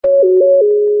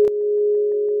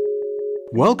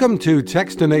Welcome to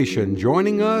Textination.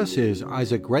 Joining us is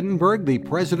Isaac Redenberg, the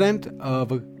president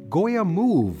of Goya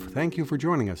Move. Thank you for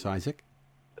joining us, Isaac.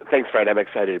 Thanks, Fred. I'm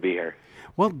excited to be here.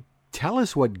 Well, tell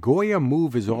us what Goya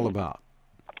Move is all about.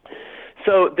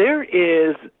 So there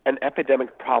is an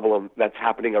epidemic problem that's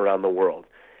happening around the world,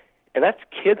 and that's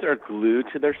kids are glued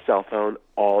to their cell phone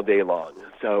all day long.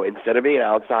 So instead of being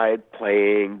outside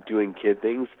playing, doing kid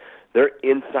things, they're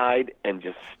inside and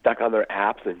just stuck on their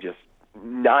apps and just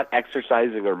not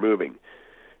exercising or moving.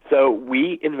 So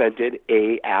we invented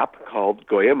a app called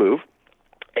Goya Move,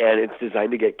 and it's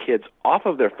designed to get kids off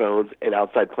of their phones and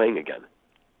outside playing again.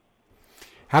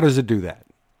 How does it do that?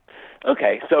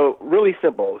 Okay, so really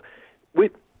simple.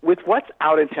 With what's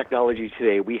out in technology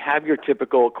today, we have your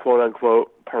typical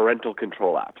quote-unquote parental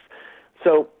control apps.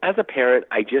 So as a parent,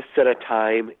 I just set a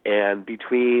time, and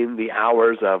between the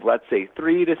hours of, let's say,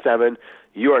 3 to 7,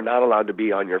 you are not allowed to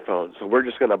be on your phone. So we're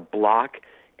just going to block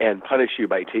and punish you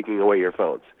by taking away your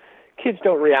phones. Kids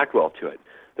don't react well to it.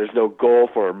 There's no goal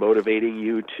for motivating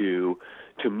you to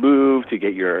move, to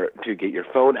get your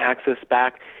phone access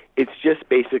back. It's just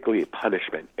basically a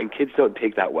punishment, and kids don't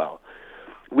take that well.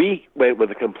 We went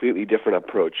with a completely different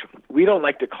approach. We don't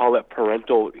like to call it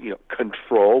parental,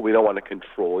 control. We don't want to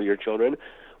control your children.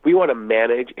 We want to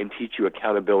manage and teach you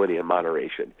accountability and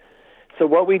moderation. So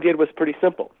what we did was pretty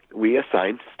simple. We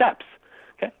assigned steps.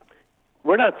 Okay?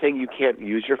 We're not saying you can't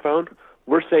use your phone.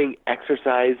 We're saying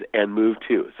exercise and move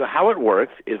too. So how it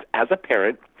works is, as a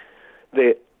parent,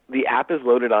 the app is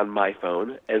loaded on my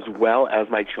phone as well as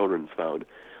my children's phone,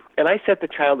 and I set the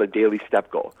child a daily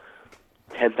step goal.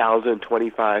 10,000,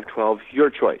 25, 12, your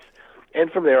choice. And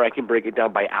from there, I can break it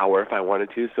down by hour if I wanted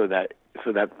to, so that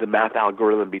the math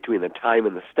algorithm between the time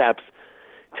and the steps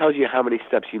tells you how many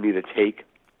steps you need to take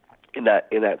in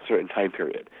that certain time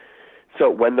period.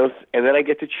 So and then I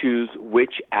get to choose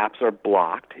which apps are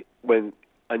blocked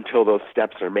until those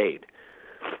steps are made.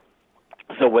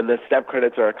 So when the step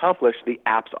credits are accomplished, the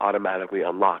apps automatically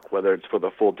unlock, whether it's for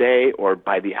the full day or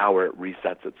by the hour it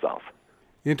resets itself.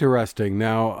 Interesting.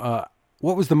 Now,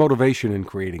 what was the motivation in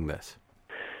creating this?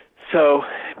 So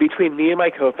between me and my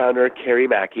co-founder, Carrie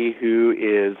Mackey, who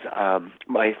is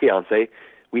my fiance,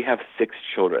 we have 6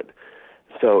 children.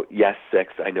 So yes,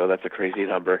 6. I know that's a crazy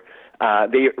number.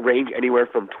 They range anywhere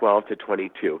from 12 to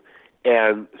 22.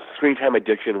 And screen time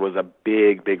addiction was a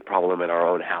big, big problem in our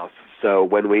own house. So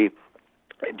when we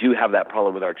do have that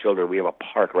problem with our children, we have a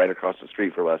park right across the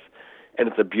street from us, and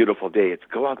it's a beautiful day. It's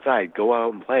go outside, go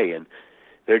out and play, and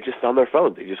they're just on their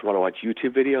phones. They just want to watch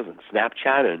YouTube videos and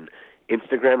Snapchat and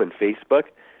Instagram and Facebook,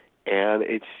 and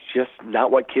it's just not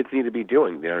what kids need to be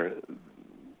doing.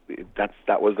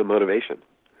 That was the motivation.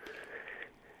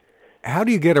 How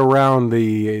do you get around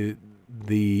the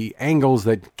angles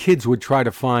that kids would try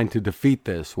to find to defeat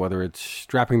this, whether it's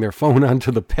strapping their phone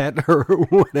onto the pet or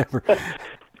whatever?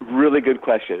 Really good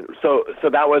question. So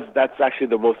that's actually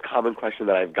the most common question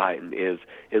that I've gotten is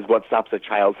what stops a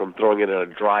child from throwing it in a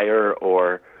dryer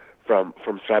or from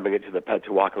strapping it to the pet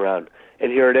to walk around.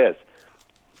 And here it is.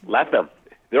 Let them.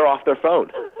 They're off their phone.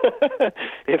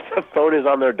 If the phone is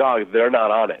on their dog, they're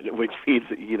not on it, which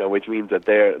means that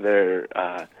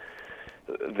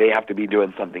they have to be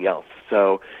doing something else.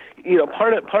 So,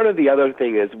 part of the other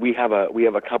thing is we have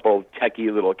a couple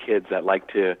techie little kids that like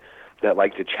to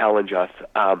challenge us,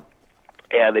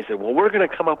 and they said, "Well, we're going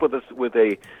to come up with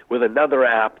another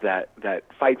app that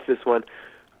fights this one."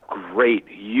 Great,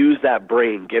 use that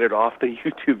brain, get it off the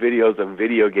YouTube videos and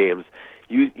video games.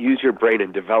 Use your brain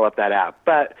and develop that app.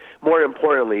 But more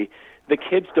importantly, the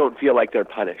kids don't feel like they're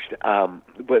punished.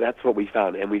 But that's what we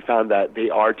found, and we found that they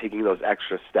are taking those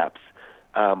extra steps.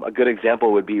 A good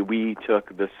example would be we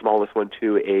took the smallest one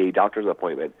to a doctor's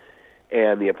appointment,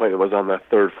 and the appointment was on the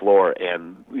 3rd floor,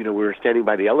 and we were standing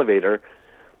by the elevator,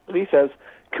 and he says,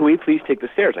 "Can we please take the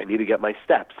stairs? I need to get my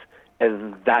steps."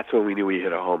 And that's when we knew we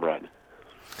hit a home run.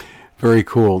 Very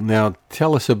cool. Now,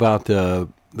 tell us about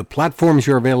the platforms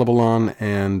you're available on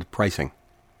and pricing.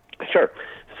 Sure.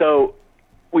 So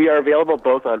we are available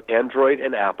both on Android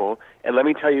and Apple, and let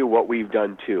me tell you what we've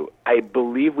done too. I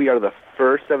believe we are the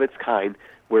first of its kind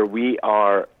where we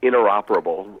are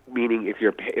interoperable, meaning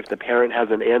if the parent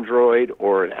has an Android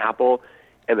or an Apple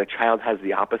and the child has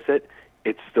the opposite,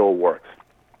 it still works.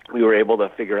 We were able to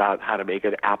figure out how to make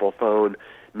an Apple phone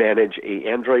manage an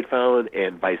Android phone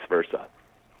and vice versa.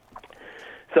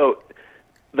 So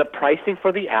the pricing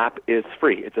for the app is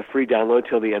free. It's a free download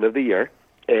till the end of the year,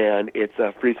 and it's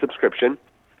a free subscription.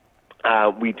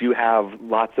 We do have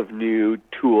lots of new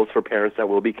tools for parents that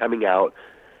will be coming out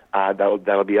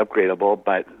that'll be upgradable,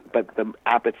 but the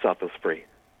app itself is free.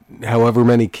 However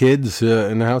many kids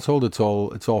in the household, it's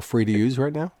all free to use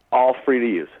right now? All free to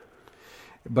use.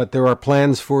 But there are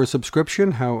plans for a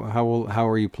subscription. How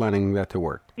are you planning that to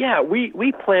work? Yeah,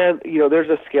 we plan. There's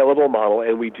a scalable model,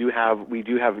 and we do have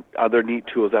other neat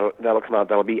tools that'll come out.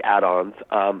 That'll be add-ons.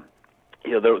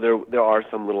 There are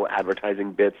some little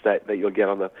advertising bits that you'll get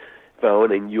on the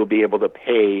phone, and you'll be able to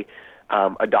pay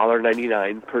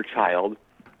 $1.99 per child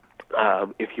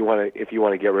if you want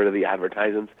to get rid of the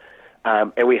advertisements.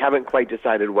 And we haven't quite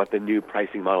decided what the new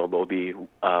pricing model will be.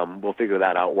 We'll figure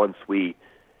that out once we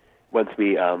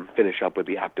finish up with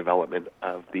the app development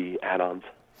of the add-ons.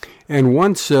 And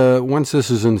once this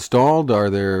is installed,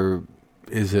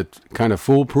 is it kind of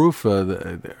foolproof?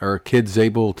 Are kids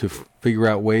able to figure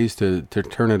out ways to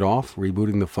turn it off,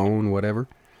 rebooting the phone, whatever?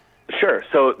 Sure.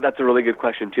 So that's a really good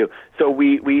question too. So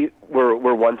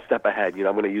we're one step ahead. I'm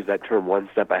going to use that term, one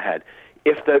step ahead.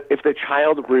 If the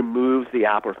child removes the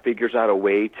app or figures out a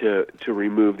way to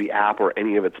remove the app or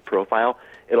any of its profile,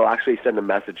 it'll actually send a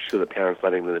message to the parents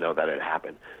letting them know that it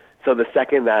happened. So the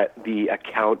second that the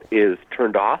account is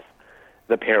turned off,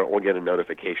 the parent will get a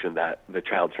notification that the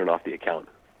child turned off the account.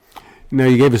 Now,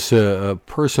 you gave us a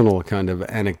personal kind of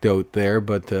anecdote there,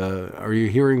 but are you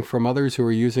hearing from others who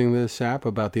are using this app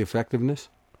about the effectiveness?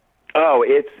 Oh,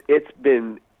 it's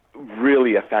been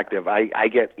really effective. I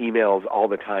get emails all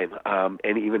the time,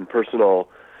 and even personal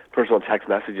text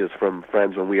messages from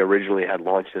friends when we originally had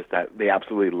launched this that they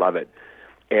absolutely love it,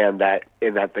 and that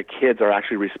the kids are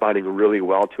actually responding really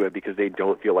well to it because they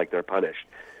don't feel like they're punished.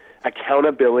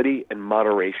 Accountability and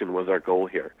moderation was our goal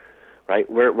here, right?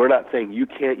 We're not saying you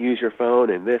can't use your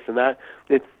phone and this and that.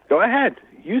 It's go ahead,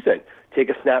 use it. Take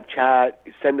a Snapchat,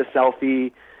 send a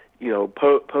selfie,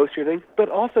 post your thing, but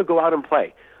also go out and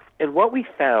play. And what we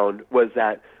found was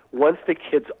that once the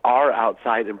kids are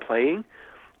outside and playing,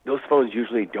 those phones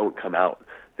usually don't come out.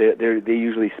 They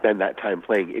usually spend that time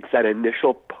playing. It's that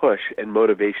initial push and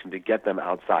motivation to get them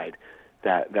outside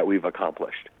that we've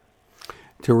accomplished.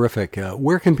 Terrific.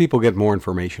 Where can people get more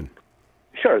information?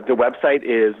 Sure. The website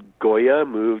is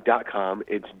GoyaMove.com.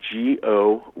 It's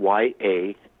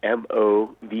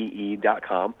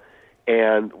GoyaMove.com.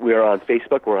 And we're on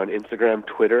Facebook. We're on Instagram,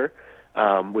 Twitter,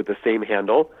 with the same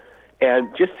handle.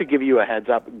 And just to give you a heads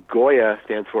up, Goya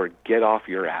stands for Get Off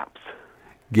Your Apps.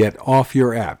 Get off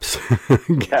your apps.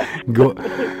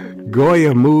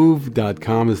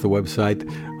 GoyaMove.com is the website.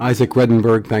 Isaac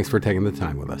Redenberg, thanks for taking the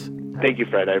time with us. Thank you,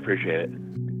 Fred. I appreciate it.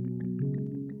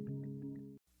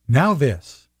 Now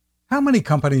this. How many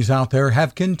companies out there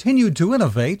have continued to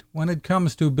innovate when it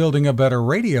comes to building a better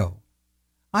radio?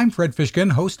 I'm Fred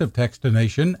Fishkin, host of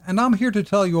Techstination, and I'm here to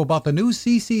tell you about the new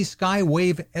CC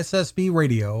Skywave SSB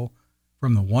radio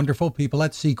from the wonderful people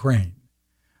at C. Crane.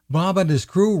 Bob and his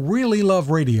crew really love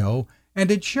radio, and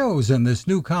it shows in this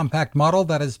new compact model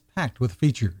that is packed with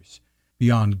features.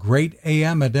 Beyond great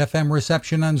AM and FM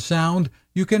reception and sound,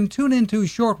 you can tune into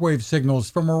shortwave signals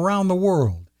from around the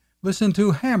world, listen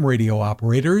to ham radio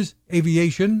operators,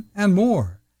 aviation, and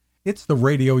more. It's the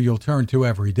radio you'll turn to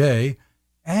every day,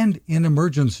 and in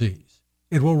emergencies.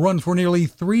 It will run for nearly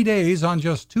 3 days on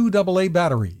just 2 AA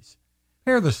batteries.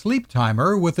 Pair the sleep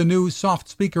timer with the new Soft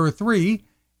Speaker 3,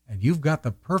 and you've got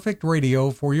the perfect radio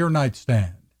for your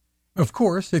nightstand. Of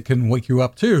course, it can wake you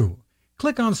up too.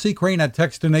 Click on C. Crane at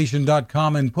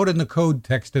Techstination.com and put in the code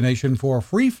Techstination for a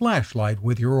free flashlight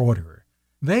with your order.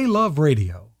 They love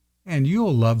radio, and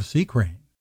you'll love C. Crane.